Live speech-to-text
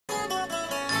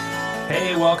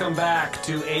Hey, welcome back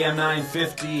to AM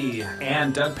 950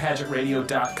 and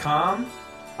DougPagittRadio.com.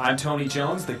 I'm Tony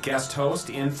Jones, the guest host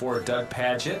in for Doug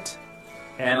Pagitt.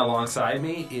 And alongside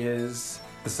me is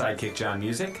the sidekick, John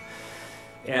Music.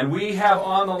 And we have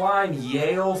on the line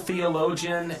Yale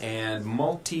theologian and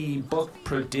multi-book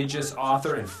prodigious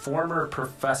author and former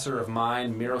professor of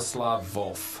mine, Miroslav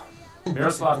Volf.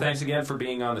 Miroslav, thanks again for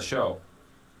being on the show.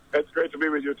 It's great to be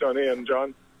with you, Tony and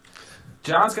John.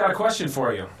 John's got a question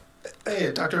for you.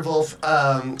 Hey, Dr. Volf.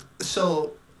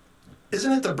 So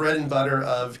isn't it the bread and butter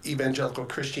of evangelical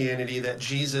Christianity that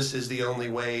Jesus is the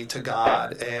only way to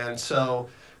God? And so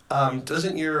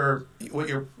doesn't what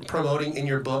you're promoting in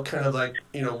your book kind of like,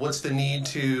 what's the need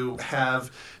to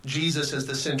have Jesus as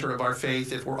the center of our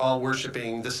faith if we're all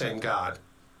worshiping the same God?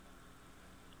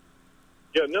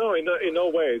 Yeah, no, in no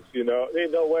ways, in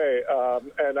no way.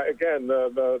 And again,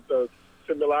 the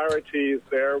similarities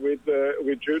there with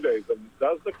Judaism.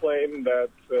 Does the claim that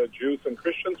Jews and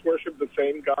Christians worship the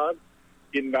same God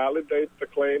invalidate the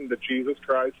claim that Jesus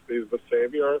Christ is the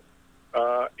Savior?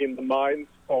 In the minds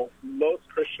of most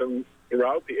Christians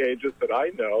throughout the ages that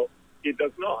I know, it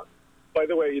does not. By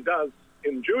the way, it does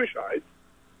in Jewish eyes,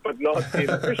 but not in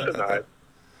Christian eyes.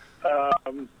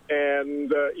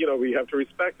 We have to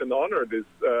respect and honor this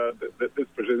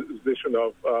position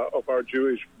of our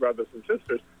Jewish brothers and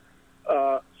sisters.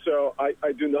 So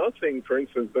I do not think, for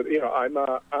instance, that I'm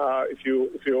if you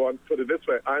want to put it this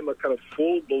way, I'm a kind of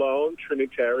full-blown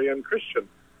Trinitarian Christian.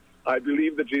 I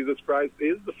believe that Jesus Christ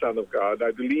is the Son of God.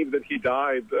 I believe that He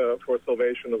died for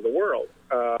salvation of the world.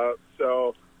 There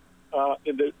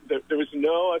is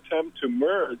no attempt to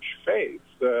merge faiths.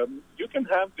 You can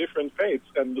have different faiths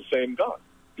and the same God.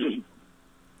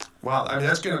 Wow,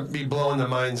 that's going to be blowing the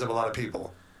minds of a lot of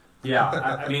people.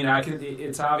 Yeah,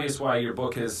 it's obvious why your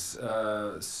book has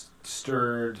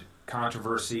stirred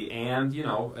controversy, and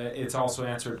it's also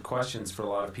answered questions for a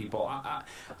lot of people. I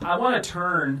want to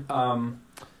turn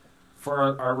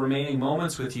for our remaining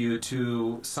moments with you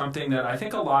to something that I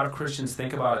think a lot of Christians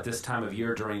think about at this time of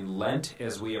year during Lent,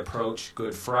 as we approach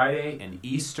Good Friday and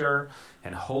Easter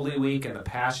and Holy Week and the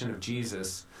Passion of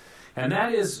Jesus. And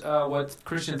that is what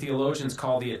Christian theologians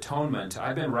call the atonement.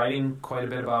 I've been writing quite a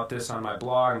bit about this on my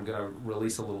blog. I'm going to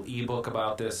release a little ebook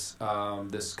about this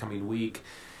this coming week.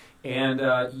 And,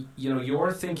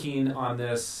 your thinking on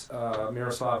this,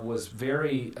 Miroslav, was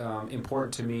very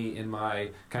important to me in my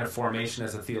kind of formation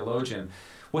as a theologian.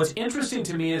 What's interesting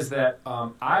to me is that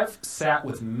I've sat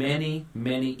with many,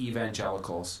 many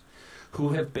evangelicals who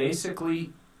have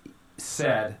basically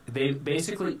said, they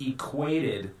basically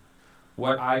equated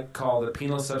what I call the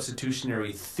penal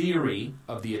substitutionary theory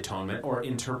of the atonement or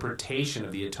interpretation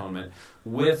of the atonement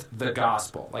with the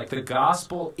gospel. Like the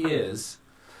gospel is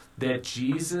that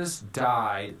Jesus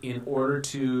died in order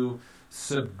to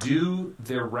subdue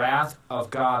the wrath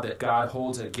of God that God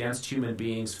holds against human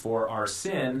beings for our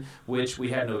sin, which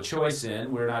we had no choice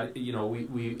in. We're not,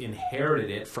 we inherited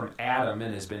it from Adam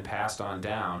and has been passed on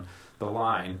down the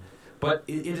line. But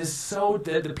it is so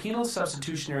that the penal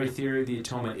substitutionary theory of the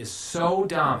atonement is so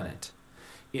dominant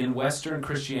in Western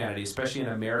Christianity, especially in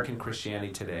American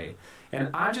Christianity today. And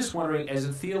I'm just wondering, as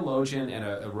a theologian and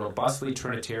a robustly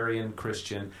Trinitarian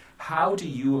Christian, how do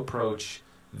you approach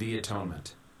the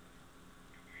atonement?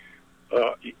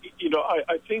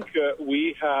 I think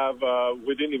we have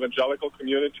within evangelical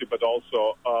community, but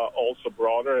also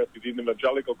broader within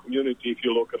evangelical community, if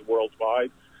you look at worldwide,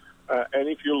 and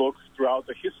if you look throughout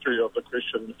the history of the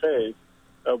Christian faith,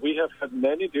 we have had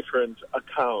many different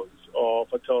accounts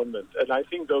of atonement. And I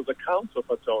think those accounts of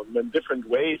atonement, different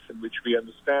ways in which we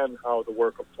understand how the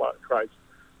work of Christ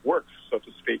works, so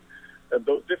to speak, and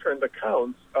those different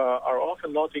accounts are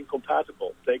often not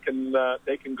incompatible. They can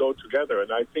go together.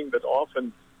 And I think that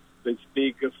often these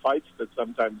big fights that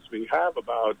sometimes we have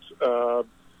about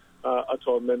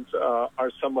atonement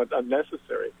are somewhat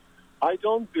unnecessary. I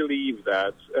don't believe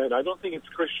that, and I don't think it's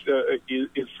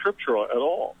scriptural at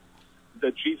all,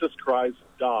 that Jesus Christ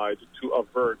died to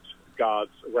avert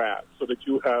God's wrath, so that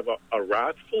you have a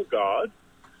wrathful God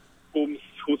who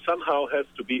somehow has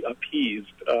to be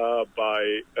appeased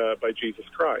by Jesus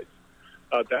Christ.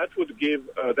 That would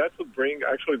bring,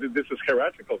 actually, this is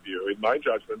heretical view in my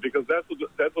judgment, because that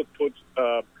would put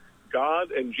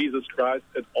God and Jesus Christ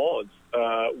at odds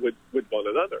with one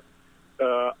another.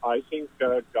 I think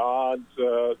God,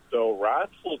 though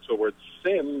wrathful towards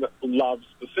sin, loves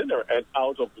the sinner, and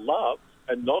out of love,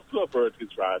 and not to avert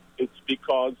his wrath, it's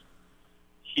because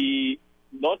he,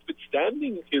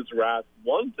 notwithstanding his wrath,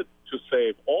 wanted to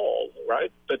save all,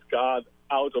 right? That God,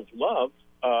 out of love,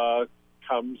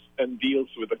 comes and deals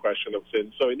with the question of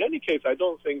sin. So in any case, I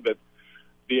don't think that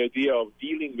the idea of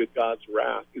dealing with God's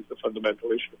wrath is the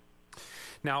fundamental issue.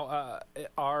 Now,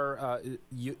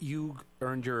 you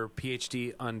earned your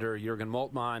PhD under Jürgen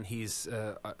Moltmann. He's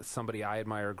somebody I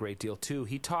admire a great deal, too.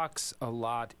 He talks a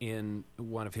lot in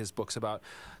one of his books about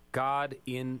God,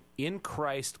 in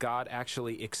Christ, God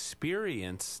actually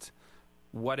experienced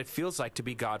what it feels like to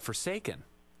be God-forsaken,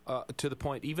 to the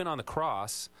point, even on the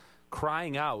cross,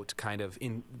 crying out kind of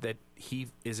in that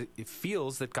it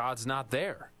feels that God's not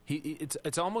there.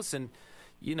 It's almost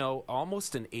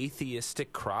almost an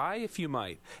atheistic cry, if you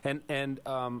might. And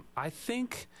I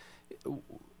think,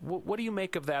 what do you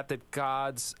make of that? That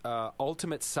God's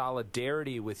ultimate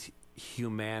solidarity with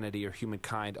humanity or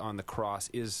humankind on the cross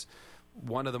is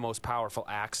one of the most powerful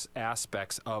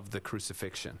aspects of the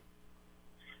crucifixion.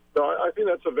 So I think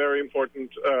that's a very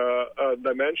important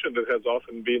dimension that has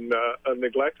often been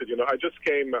neglected. I just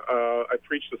I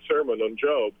preached a sermon on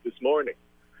Job this morning.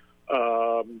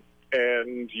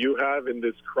 And you have in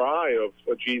this cry of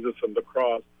Jesus on the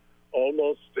cross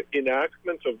almost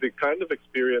enactment of the kind of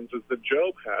experiences that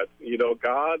Job had.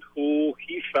 God who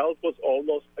he felt was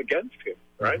almost against him,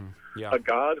 right? Mm-hmm. Yeah. A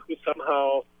God who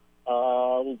somehow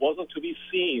wasn't to be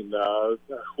seen,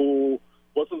 who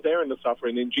wasn't there in the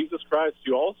suffering. In Jesus Christ,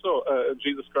 you also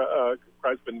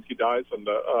Christ when he dies on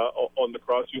the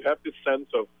cross, you have this sense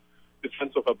of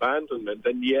abandonment,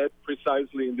 and yet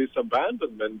precisely in this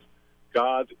abandonment,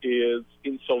 God is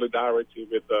in solidarity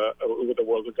with the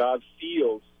world. God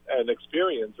feels and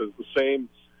experiences the same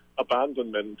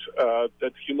abandonment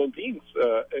that human beings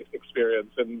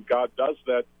experience, and God does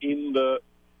that in the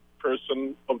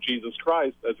person of Jesus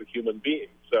Christ as a human being.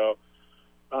 So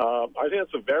I think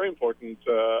that's a very important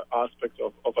aspect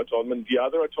of atonement. The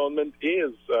other atonement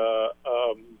is a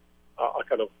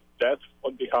kind of death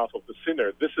on behalf of the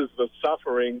sinner. This is the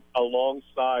suffering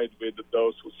alongside with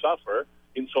those who suffer,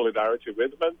 in solidarity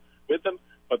with them.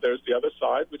 But there's the other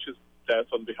side, which is death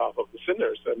on behalf of the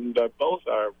sinners, and both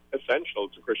are essential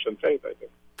to Christian faith, I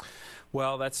think.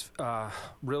 Well, that's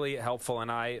really helpful, and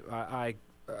I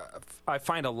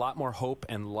find a lot more hope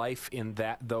and life in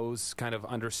those kind of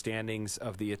understandings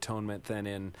of the atonement than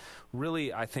in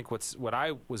really, I think, what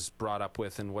I was brought up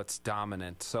with and what's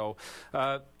dominant. So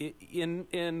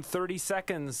in 30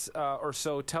 seconds or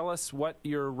so, tell us what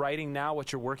you're writing now,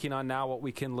 what you're working on now, what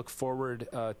we can look forward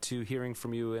to hearing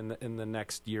from you in the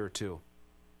next year or two.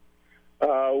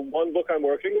 One book I'm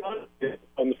working on is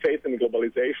on faith and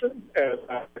globalization, and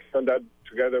I've done that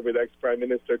together with ex-Prime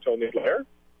Minister Tony Blair.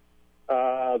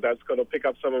 That's going to pick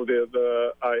up some of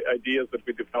the ideas that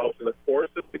we developed in the course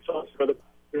that we taught for the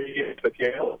 3 years at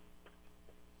Yale.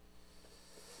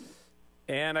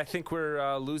 And I think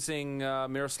we're losing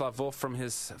Miroslav Volf from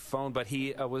his phone, but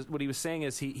what he was saying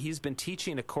is he's been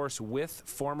teaching a course with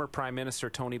former Prime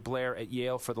Minister Tony Blair at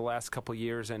Yale for the last couple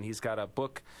years, and he's got a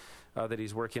book that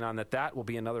he's working on that will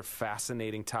be another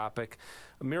fascinating topic.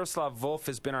 Miroslav Volf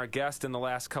has been our guest in the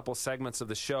last couple segments of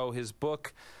the show. His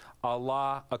book,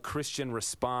 Allah, A Christian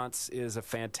Response, is a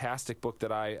fantastic book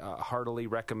that I heartily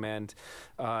recommend.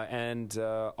 And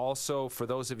also, for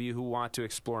those of you who want to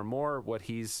explore more what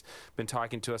he's been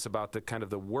talking to us about, the kind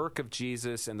of the work of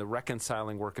Jesus and the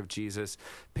reconciling work of Jesus,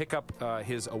 pick up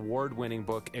his award-winning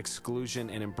book,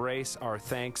 Exclusion and Embrace. Our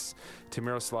thanks to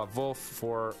Miroslav Volf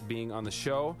for being on the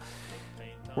show.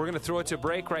 We're going to throw it to a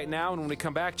break right now, and when we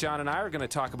come back, John and I are going to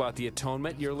talk about the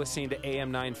atonement. You're listening to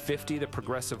AM 950, the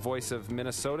progressive voice of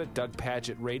Minnesota, Doug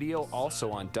Pagitt Radio,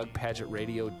 also on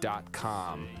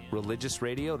DougPagittRadio.com. Religious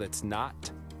radio that's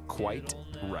not quite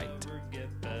right.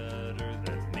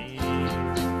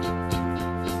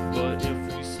 But if